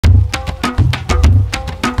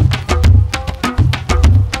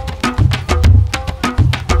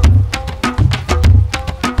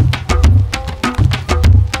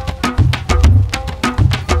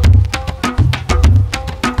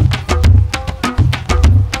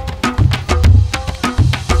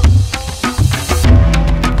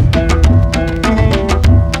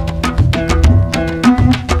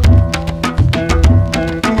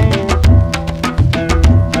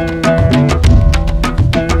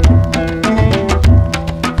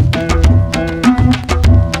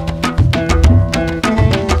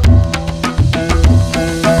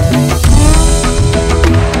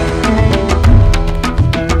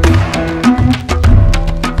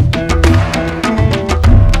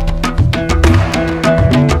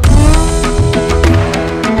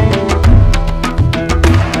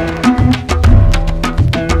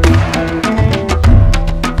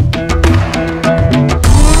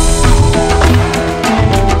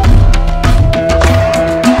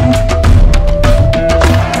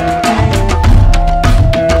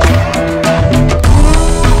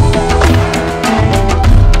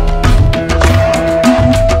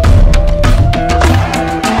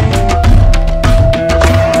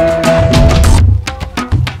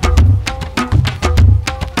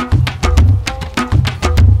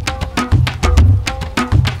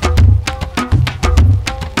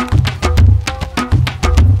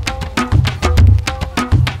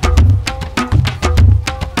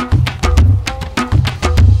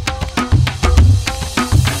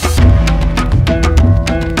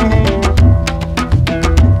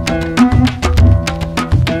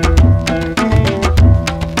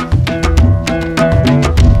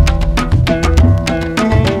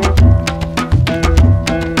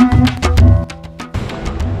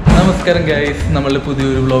നമസ്കാരം ഗൈസ്, നമ്മളുടെ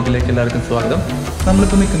പുതിയൊരു വ്ളോഗിലേക്ക് എല്ലാവർക്കും സ്വാഗതം.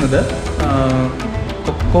 നമ്മളിപ്പോൾ നിൽക്കുന്നത്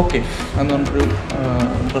കൊക്കോ എന്ന് പറഞ്ഞൊരു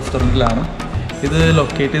റെസ്റ്റോറൻറ്റിലാണ്. ഇത്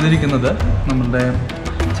ലൊക്കേറ്റ് ചെയ്തിരിക്കുന്നത് നമ്മളുടെ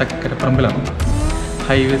ചക്കരപ്പറമ്പിലാണ്.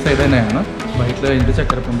 ഹൈവേ സൈഡ് തന്നെയാണ്. ബൈക്കിൽ കഴിഞ്ഞിട്ട്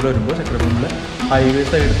ചക്കരപ്പറമ്പിൽ വരുമ്പോൾ ചക്കരപ്പറമ്പിൽ ഹൈവേ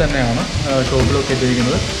സൈഡിൽ തന്നെയാണ് ഷോപ്പ് ലൊക്കേറ്റ്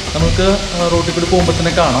ചെയ്തിരിക്കുന്നത്. നമുക്ക് റോഡിൽ കൂടി പോകുമ്പോൾ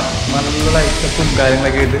തന്നെ കാണാം നല്ല ലൈറ്റപ്പും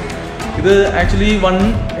കാര്യങ്ങളൊക്കെ ആയിട്ട്. ഇത് ആക്ച്വലി 1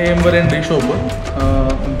 AM വരെ ഉണ്ട് ഈ ഷോപ്പ്.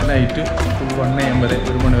 നമുക്ക് നൈറ്റ് 1 AM വരെ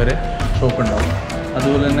 1 മണി വരെ ഷോപ്പ് ഉണ്ടാവും.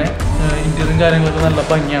 അതുപോലെ തന്നെ ഇൻറ്റീരിയറും കാര്യങ്ങളൊക്കെ നല്ല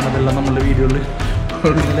ഭംഗിയാണ്. അതെല്ലാം നമ്മുടെ വീഡിയോയിൽ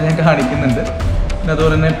ഞാൻ കാണിക്കുന്നുണ്ട്. പിന്നെ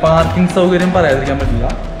അതുപോലെ തന്നെ പാർക്കിംഗ് സൗകര്യം പറയാതിരിക്കാൻ പറ്റില്ല.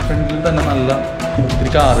 ഫ്രണ്ടിൽ തന്നെ നല്ല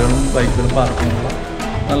ഒത്തിരി കാറുകളും ബൈക്കുകളും പാർക്കിങ്ങുള്ള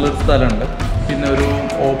നല്ലൊരു സ്ഥലമുണ്ട്. പിന്നെ ഒരു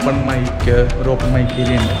ഓപ്പൺ മൈക്ക്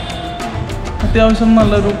ഏരിയ ഉണ്ട്. അത്യാവശ്യം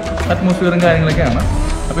നല്ലൊരു അറ്റ്മോസ്ഫിയറും കാര്യങ്ങളൊക്കെയാണ്.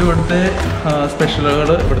 അപ്പോൾ ഇവിടുത്തെ സ്പെഷ്യലുകൾ,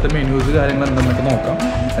 ഇവിടുത്തെ മെനൂസ് കാര്യങ്ങൾ എന്തെന്നൊക്കെ നോക്കാം.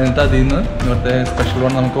 എന്നിട്ട് അതിൽ നിന്ന് ഇവിടുത്തെ സ്പെഷ്യൽ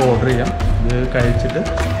വൺ നമുക്ക് ഓർഡർ ചെയ്യാം. ഇത് കഴിച്ചിട്ട്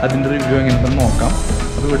അതിൻ്റെ റിവ്യൂ എങ്ങനെയുണ്ടെന്ന് നോക്കാം.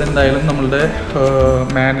 അപ്പോൾ ഇവിടെ എന്തായാലും നമ്മളുടെ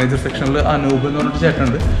മാനേജർ സെക്ഷനിൽ അനൂപ് എന്ന് പറഞ്ഞിട്ട്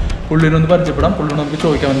ചേട്ടനുണ്ട്. പുള്ളിനൊന്ന് പരിചയപ്പെടാം. പുള്ളിനോട് നമുക്ക്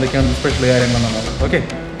ചോദിക്കാം എന്തൊക്കെയാണ് സ്പെഷ്യൽ കാര്യങ്ങളെന്നുള്ളത്. ഓക്കെ.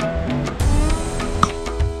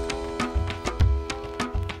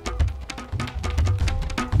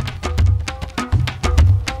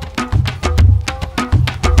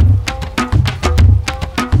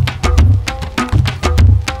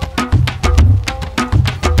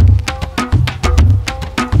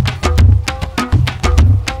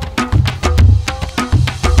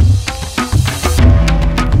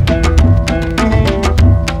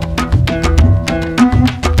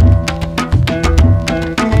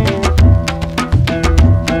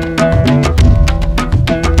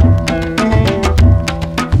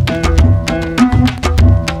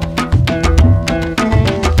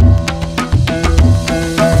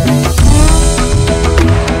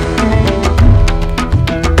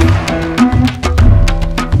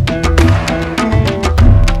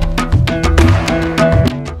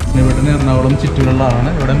 എറണാകുളം ചുറ്റിലുള്ളതാണ്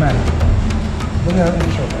ഇവിടെ മാനേജർ.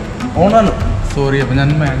 ഓണറാണ്. സോറി, അപ്പോൾ ഞാൻ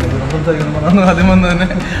മാനേജർ സംസാരിക്കണം ആദ്യം വന്ന് തന്നെ.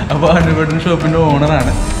 അപ്പോൾ അനുവേട്ടൻ ഷോപ്പിൻ്റെ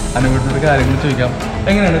ഓണറാണ്. അനുവേട്ടൻ്റെ കാര്യങ്ങൾ ചോദിക്കാം.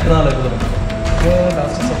 എങ്ങനെയാണ് ഇത്ര നാളായിട്ട് തുടങ്ങുന്നത്?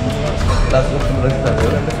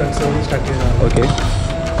 ഓക്കെ.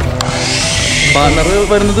 പാർട്ണർ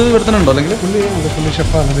വരുന്നത് ഇവിടെ തന്നെ ഉണ്ടോ അല്ലെങ്കിൽ പുള്ളി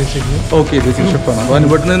ഷെഫാണ് ബേസിക്കലി? Okay, basic ഷെഫാണ്. അപ്പോൾ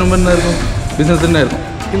അനുവേട്ടന് മുമ്പ് എന്തായിരുന്നു ബിസിനസ് തന്നെയായിരുന്നു?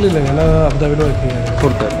 ഇല്ലില്ല, ഞാൻ അബുദാബിയിൽ വർക്ക് ചെയ്യാൻ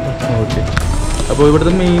പുറത്തായിരുന്നു. ഓക്കെ. അപ്പോൾ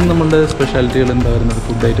ഇവിടുത്തെ മെയിൻ നമ്മളുടെ സ്പെഷ്യാലിറ്റികൾ എന്താ വരുന്നത്?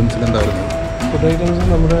 ഫുഡ് ഐറ്റംസിൽ എന്താ വരുന്നത്? ഫുഡ് ഐറ്റംസ്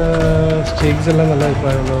നമ്മുടെ സ്റ്റേക്സ് എല്ലാം നല്ല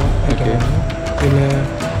അഭിപ്രായമുള്ള ഐറ്റമാണ്. പിന്നെ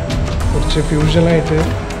കുറച്ച് ഫ്യൂഷനായിട്ട്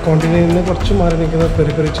ക്വാണ്ടിറ്റിയിൽ നിന്ന് കുറച്ച് മാറി നിൽക്കുന്ന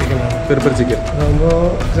പെരി ചിക്കനാണ്. പെരി ചിക്കൻ അതാകുമ്പോൾ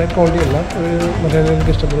എക്സാക്ട് ക്വാണ്ടിറ്റി അല്ല, ഒരു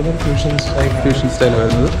മലയാളികൾക്ക് ഇഷ്ടപ്പെടുന്ന ഫ്യൂഷൻ സ്റ്റൈൽ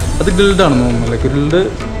വരുന്നത്. അത് ഗ്രിൽഡ് ആണെന്ന് തോന്നുന്നു. ഗ്രിൽഡ്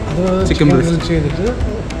അത് ചിക്കൻ ഗ്രിൽ ചെയ്തിട്ട്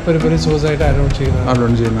പെരി സോസായിട്ട് ആഡ് ഓൺ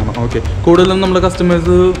ചെയ്യുന്നതാണ്. ഓക്കെ. കൂടുതലും നമ്മുടെ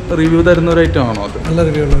കസ്റ്റമേഴ്സ് റിവ്യൂ തരുന്ന ഒരു ഐറ്റം ആണോ? അത് നല്ല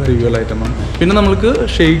റിവ്യൂ ഐറ്റമാണ്. പിന്നെ നമുക്ക്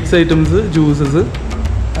shakes items, juices,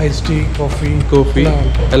 ice tea, coffee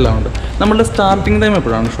എല്ലാം ഉണ്ട്. നമ്മുടെ സ്റ്റാർട്ടിംഗ് ടൈം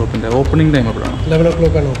എപ്പോഴാണ്? ഷോപ്പിൻ്റെ ഓപ്പണിംഗ് ടൈം എപ്പോഴാണ്? 11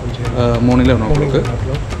 o'clock ആണ് ഓപ്പൺ ചെയ്യുന്നത്. മോർണിംഗ് 11 o'clock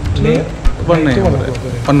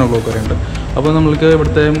 1 o'clock വരെ ഉണ്ട്. അപ്പോൾ നമ്മൾക്ക്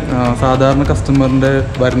ഇവിടുത്തെ സാധാരണ കസ്റ്റമറിൻ്റെ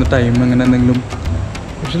വരുന്ന ടൈം അങ്ങനെ എന്തെങ്കിലും?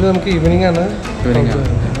 ആക്ച്വലി നമുക്ക് ഈവനിങ് ആണ്.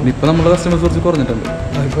 ഇപ്പോൾ നമ്മുടെ കസ്റ്റമേഴ്സ് കുറച്ച് കുറഞ്ഞിട്ടുണ്ട്.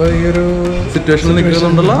 ഇപ്പോൾ ഈ ഒരു സിറ്റുവേഷനിൽ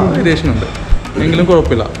നിൽക്കുന്നതുകൊണ്ടുള്ള വേരിയേഷൻ ഉണ്ട്. എങ്കിലും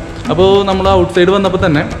കുഴപ്പമില്ല. അപ്പോൾ നമ്മൾ ഔട്ട് സൈഡ് വന്നപ്പോൾ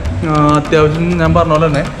തന്നെ അത്യാവശ്യം ഞാൻ പറഞ്ഞ പോലെ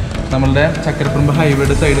തന്നെ നമ്മളുടെ ചക്കരപ്പറമ്പ്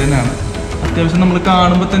ഹൈവേയുടെ സൈഡ് തന്നെയാണ്. അത്യാവശ്യം നമ്മൾ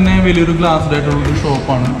കാണുമ്പോൾ തന്നെ വലിയൊരു ഗ്ലാസ്ഡ് ആയിട്ടുള്ളൊരു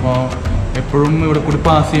ഷോപ്പാണ്. അപ്പോൾ എപ്പോഴും ഇവിടെ കൂടി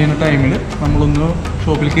പാസ് ചെയ്യുന്ന ടൈമിൽ നമ്മളൊന്ന്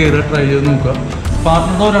ഷോപ്പിൽ കയറി ട്രൈ ചെയ്ത് നോക്കുക.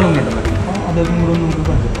 പാർട്ട്ണർ ഒരാളും കണ്ടല്ലേ, അപ്പോൾ അദ്ദേഹം കൂടെ ഒന്ന് നമുക്ക്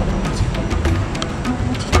പരിചയപ്പെടാം.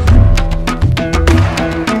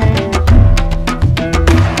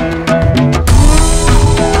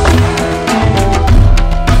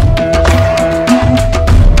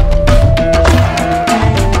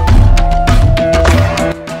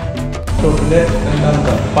 ഷോപ്പിൻ്റെ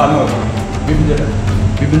രണ്ടാമത്തെ പാർട്ണർ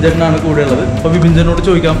വിപിൻ ചേട്ടനാണ് കൂടെ ഉള്ളത്. അപ്പോൾ വിപിൻ ചേട്ടനോട്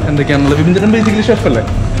ചോദിക്കാം എന്തൊക്കെയാണുള്ളത്. വിപിൻ ചേട്ടൻ ബേസിക്കലി ഷെഫല്ലേ?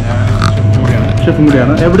 ഷെഫും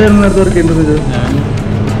കൂടിയാണ്. എവിടെയായിരുന്നു നേരത്തെ വർക്ക് ചെയ്യുന്നത്? ഞാൻ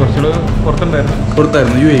കുറച്ചുകൂടെ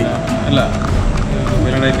പുറത്തായിരുന്നു. UAE അല്ല,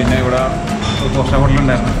 പിന്നെ ഇവിടെ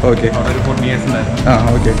ഹോട്ടലുണ്ടായിരുന്നു. ഓക്കെ. അവിടെ ഒരു 14 years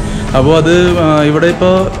ഉണ്ടായിരുന്നു. ഓക്കെ. അപ്പോൾ അത് ഇവിടെ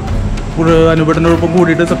ഇപ്പോൾ അനുപേട്ടനോടൊപ്പം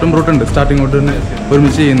കൂടിയിട്ട് സെപ്റ്റംബർ തൊട്ടുണ്ട് സ്റ്റാർട്ടിങ് തൊട്ട് തന്നെ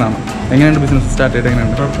ഒരുമിച്ച് ചെയ്യുന്നതാണ്. എങ്ങനെയുണ്ട് ബിസിനസ് സ്റ്റാർട്ട് ചെയ്തിട്ട്?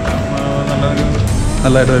 എങ്ങനെയുണ്ട്?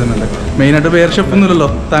 നല്ലതായിട്ട് വരുന്നുണ്ട്. മെയിനായിട്ട് വേറെ ഷെഫൊന്നുമില്ലല്ലോ,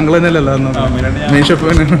 താങ്കൾ തന്നെ അല്ലല്ലോ മെയിൻ ഷെഫ്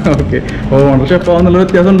തന്നെയാണ്. ഓക്കെ. ഓണർ ഷെഫ് ആവുന്നുള്ള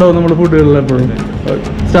വ്യത്യാസം ഉണ്ടാവും നമ്മുടെ ഫുഡുകളിൽ എപ്പോഴും.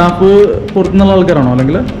 സ്റ്റാഫ് പുറത്തുനിന്നുള്ള ആൾക്കാരാണോ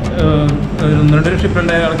അല്ലെങ്കിൽ? 1-2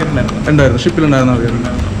 ഷിപ്പിലുണ്ടായ ആൾക്കാരുണ്ടായിരുന്നു. ഷിപ്പിലുണ്ടായിരുന്ന ആൾക്കാരുണ്ട്.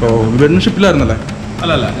 ഓ, ഇവരുടെ ഷിപ്പിലായിരുന്നല്ലേ?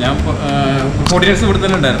 അല്ലല്ല, ഞാൻ 40 years ഇവിടെ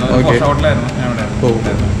തന്നെ ഉണ്ടായിരുന്നു. ഓ,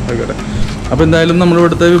 ആയിക്കോട്ടെ. അപ്പോൾ എന്തായാലും നമ്മുടെ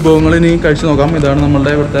ഇവിടുത്തെ വിഭവങ്ങൾ ഇനി കഴിച്ച് നോക്കാം. ഇതാണ്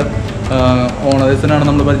നമ്മളുടെ ഇവിടുത്തെ ഓണേഴ്സിനാണ്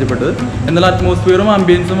നമ്മൾ പരിചയപ്പെട്ടത്. എന്നാൽ അറ്റ്മോസ്ഫിയറും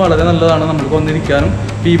ആംബിയൻസും വളരെ നല്ലതാണ്. നമുക്ക് വന്നിരിക്കാനും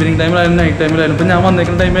ഈവനിങ് ടൈമിലായാലും നൈറ്റ് ടൈമിലായാലും. ഇപ്പോൾ ഞാൻ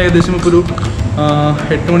വന്നേക്കുന്ന ടൈം ഏകദേശം ഇപ്പോൾ ഒരു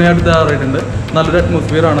 8 മണി അടുത്ത് ആറായിട്ടുണ്ട്. നല്ലൊരു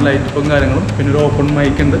അറ്റ്മോസ്ഫിയറാണ്, ലൈറ്റും കാര്യങ്ങളും, പിന്നെ ഒരു ഓപ്പൺ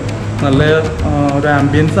മൈക്ക് ഉണ്ട്, നല്ല ഒരു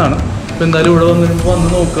ആംബിയൻസ് ആണ്. അപ്പോൾ എന്തായാലും ഇവിടെ വന്ന്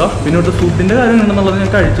നോക്കുക. പിന്നെ ഇവിടുത്തെ ഫുഡിൻ്റെ കാര്യം ഉണ്ടെന്നുള്ളത്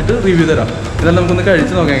ഞാൻ കഴിച്ചിട്ട് റിവ്യൂ തരാം. ഇതെല്ലാം നമുക്കൊന്ന്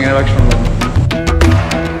കഴിച്ച് നോക്കാം എങ്ങനെ ഭക്ഷണമുള്ളത്.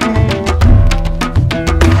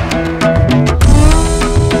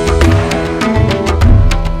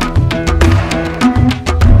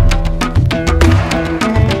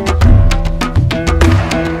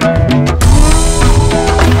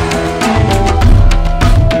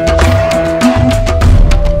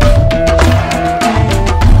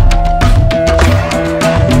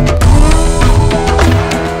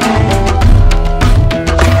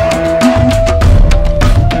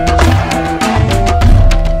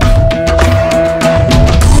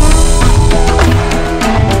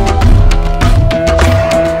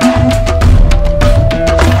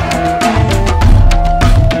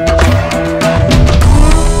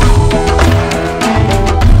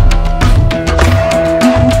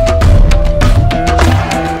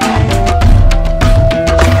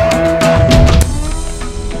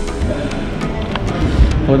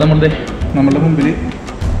 അപ്പോൾ നമ്മളുടെ മുമ്പിൽ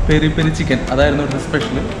പെരി പെരി ചിക്കൻ, അതായിരുന്നു ഇവിടുത്തെ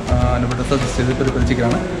സ്പെഷ്യൽ. ഇവിടെ സജസ്റ്റ് ചെയ്ത് പെരി പെരി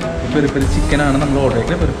ചിക്കനാണ്. പെരി പെരി ചിക്കനാണ് നമ്മൾ ഓർഡർ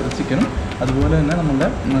ചെയ്തത്. പെരി പെരി ചിക്കനും അതുപോലെ തന്നെ നമ്മുടെ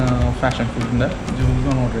ഫാഷൻ ഫുഡിൻ്റെ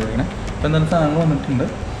ജ്യൂസാണ് ഓർഡർ ചെയ്തത്. അപ്പോൾ എന്തായാലും സാധനങ്ങൾ വന്നിട്ടുണ്ട്.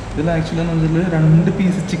 ഇതിൽ ആക്ച്വലി നമ്മളിൽ 2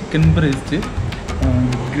 പീസ് ചിക്കൻ ബ്രേസ്റ്റ്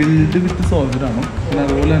ഗ്രിൽഡ് വിത്ത് സോസിലാണ്. പിന്നെ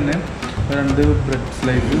അതുപോലെ തന്നെ 2 ബ്രെഡ്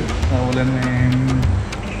സ്ലൈസ്, അതുപോലെ തന്നെ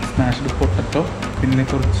സ്മാഷ്ഡ് പൊട്ടറ്റോ, പിന്നെ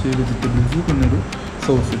കുറച്ച് വെജിറ്റബിൾസ്, പിന്നെ ഒരു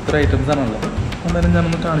സോസ്. ഇത്ര ഐറ്റംസാണ് ഉള്ളത്. എന്തായാലും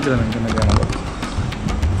ഞാനൊന്ന് കാണിച്ചു തരാം നിങ്ങൾക്ക് എന്തൊക്കെയാണുള്ളത്.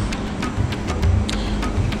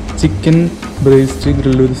 ചിക്കൻ ബ്രേസ്റ്റ്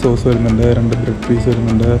ഗ്രിൽഡ് വിത്ത് സോസ് വരുന്നുണ്ട്, 2 ബ്രെഡ് പീസ്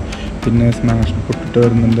വരുന്നുണ്ട്, പിന്നെ സ്മാഷ്ഡ് പൊട്ടറ്റോ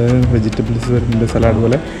വരുന്നുണ്ട്, വെജിറ്റബിൾസ് വരുന്നുണ്ട്, സലാഡ്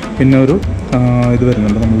പോലെ, പിന്നെ ഒരു ഇത്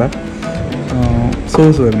വരുന്നുണ്ട്, നമ്മുടെ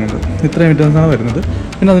സോസ് വരുന്നുണ്ട്. ഇത്രയും ഐറ്റംസാണ് വരുന്നത്.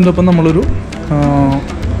 പിന്നെ അതിൻ്റെ ഒപ്പം നമ്മളൊരു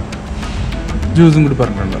ജ്യൂസും കൂടി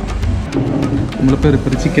പറഞ്ഞിട്ടുണ്ട്. നമ്മൾ പെരി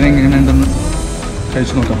പെരി ചിക്കൻ എങ്ങനെയുണ്ടെന്ന്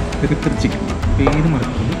കഴിച്ച് നോക്കാം. പെരി പെരി ചിക്കൻ പേര്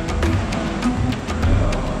മറക്കുന്നത്.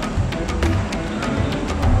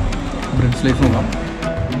 ബ്രെഡ് സ്ലൈസ് നോക്കാം.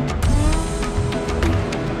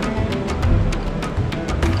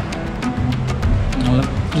 നല്ല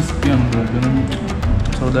ക്രിസ്പിയാണ് ബ്രെഡ്.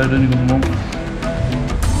 ചെറുതായിട്ട് എനിക്ക് തോന്നുമ്പോൾ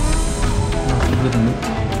ഇട്ടിട്ടുണ്ട്.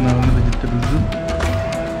 പിന്നെ അതുപോലെ vegetables,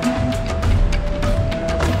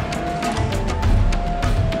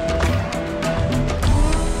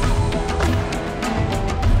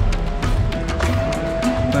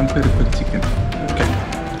 peri peri chicken. Okay,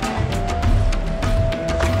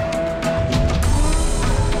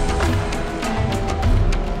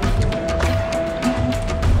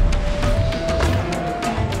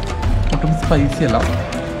 ഒട്ടും സ്പൈസി അല്ല,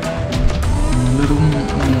 നല്ലൊരു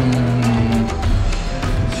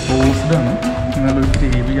സോസ്ഡാണ്, നല്ലൊരു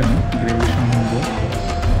ഗ്രേവിയാണ്. ഗ്രേവി ഷാമ്പോ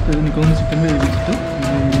എനിക്കൊന്ന് ചിക്കൻ വേവിച്ചിട്ട്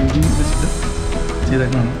ഗ്രേവി വെച്ചിട്ട്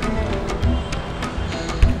ചെയ്തേക്കാണ്.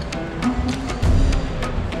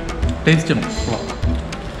 ടേസ്റ്റ് ആണ്.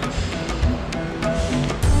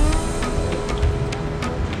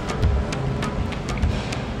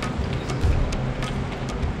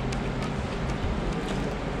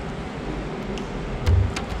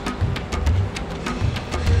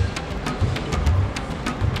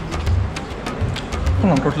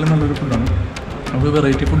 ടോട്ടലി നല്ലൊരു ഫുഡാണ്. നമുക്ക്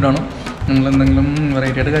വെറൈറ്റി ഫുഡാണ്. നിങ്ങൾ എന്തെങ്കിലും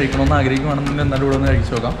വെറൈറ്റി ആയിട്ട് കഴിക്കണമെന്ന് ആഗ്രഹിക്കുകയാണെന്നുണ്ടെങ്കിൽ എന്തായാലും ഇവിടെ ഒന്ന്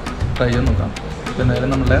കഴിച്ച് നോക്കാം, ട്രൈ ചെയ്ത് നോക്കാം. ഇപ്പോൾ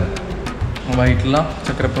എന്തായാലും നമ്മുടെ വൈറ്റില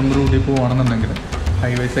ചക്കരപ്പറമ്പ് റൂട്ടിൽ പോകുകയാണെന്നുണ്ടെങ്കിൽ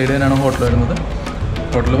ഹൈവേ സൈഡ് തന്നെയാണ് ഹോട്ടൽ വരുന്നത്.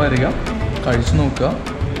 ഹോട്ടൽ വരിക, കഴിച്ച് നോക്കുക,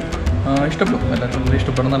 ഇഷ്ടപ്പെടും. എല്ലാവർക്കും വളരെ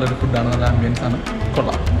ഇഷ്ടപ്പെടുന്ന നല്ലൊരു ഫുഡാണ്, നല്ല ആംബിയൻസ് ആണ്,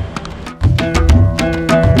 കൊള്ളാം.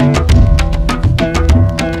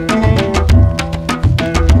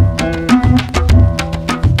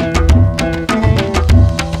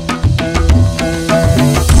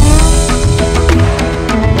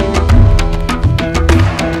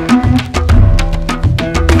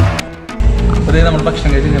 അതേ നമ്മൾ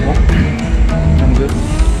ഭക്ഷണം കഴിച്ച് കഴിഞ്ഞപ്പോൾ നമുക്ക്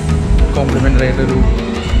കോംപ്ലിമെൻ്ററി ആയിട്ടൊരു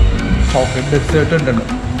ചോക്ലേറ്റ് ഡെസേർട്ട് ഉണ്ട്.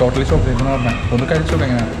 ടോട്ടലി ചോക്ലേറ്റ് എന്ന് പറഞ്ഞാൽ ഒന്ന് കഴിച്ചു നോക്കാം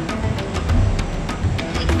എങ്ങനെയാണ്.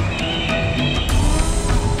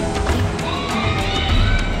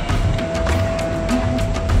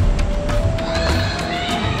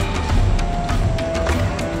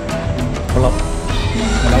 കൊള്ളാം,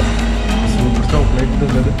 സൂപ്പർ ചോക്ലേറ്റ്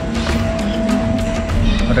ഡെസേർട്ട്,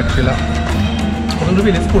 രക്ഷയില്ല. അതൊരു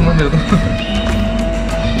വലിയ സ്പൂൺ വന്നിരുന്നു.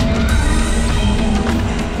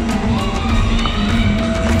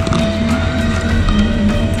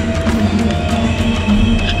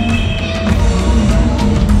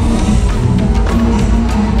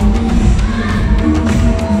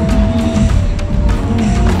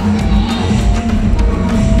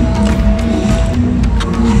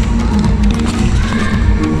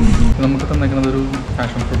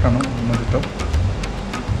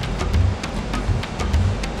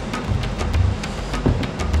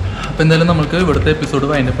 അപ്പോൾ എന്തായാലും നമുക്ക് ഇവിടുത്തെ എപ്പിസോഡ്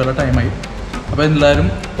വൈൻഡപ്പ് ടൈമായി. അപ്പോൾ എല്ലാവരും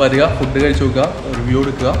വരിക, ഫുഡ് കഴിച്ച് നോക്കുക, റിവ്യൂ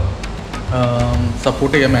എടുക്കുക,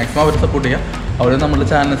 സപ്പോർട്ട് ചെയ്യുക, മാക്സിമം അവർ സപ്പോർട്ട് ചെയ്യുക. അവർ നമ്മുടെ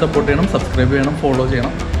ചാനൽ സപ്പോർട്ട് ചെയ്യണം, സബ്സ്ക്രൈബ് ചെയ്യണം, ഫോളോ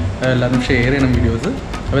ചെയ്യണം, എല്ലാവരും ഷെയർ ചെയ്യണം വീഡിയോസ്.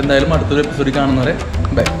 അപ്പോൾ എന്തായാലും അടുത്തൊരു എപ്പിസോഡിൽ കാണുന്നവരെ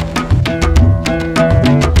ബൈ.